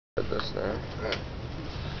this now. Yeah.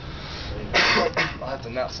 I'll have to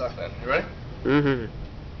not suck then. You ready? Mm-hmm.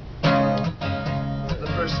 The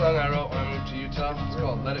first song I wrote when I moved to Utah, it's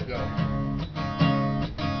called Let It Go.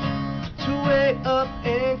 To wake up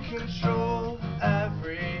and control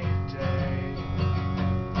every day.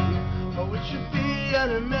 Oh, it should be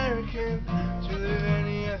un-American to live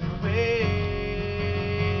any other way.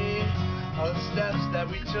 All the steps that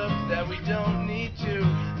we took that we don't need to,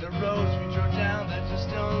 the roads we drove down that just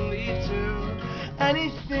don't lead to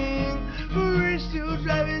anything. We're still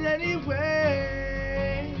driving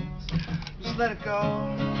anyway. Just let it go.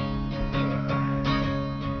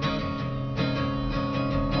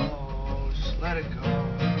 Oh, just let it go.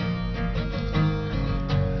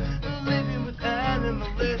 Living with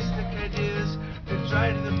animalistic ideas, been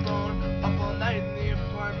dry to the bone, up all night in the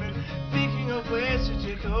apartment, thinking of ways to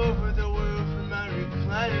take over the world from my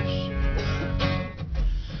recliner chair.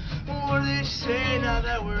 What do they say now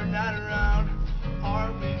that we're not around?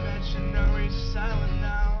 Are we mentioned? Are we silent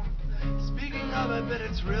now? Speaking of, I bet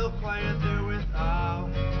it's real quiet there without.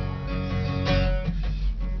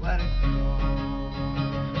 Let it go.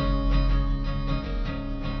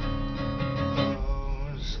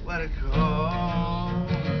 Oh, just let it go.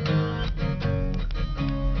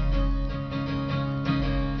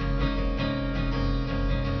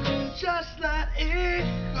 Just let it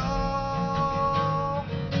go.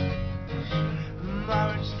 Mama,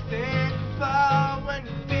 what you think about when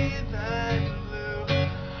you're feeling blue?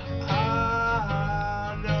 I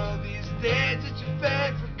know these days that you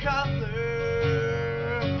beg for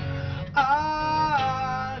color. I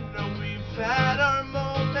know we've had our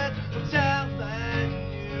moments. I'm telling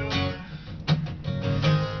you,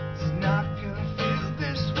 it's not gonna feel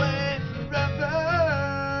this way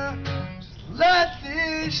forever. Just let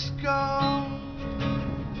this go.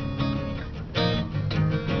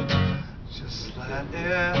 Just let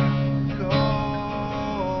it go.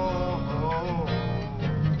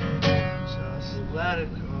 Just let it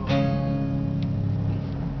go.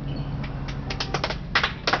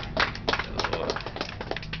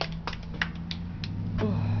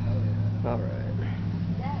 All right.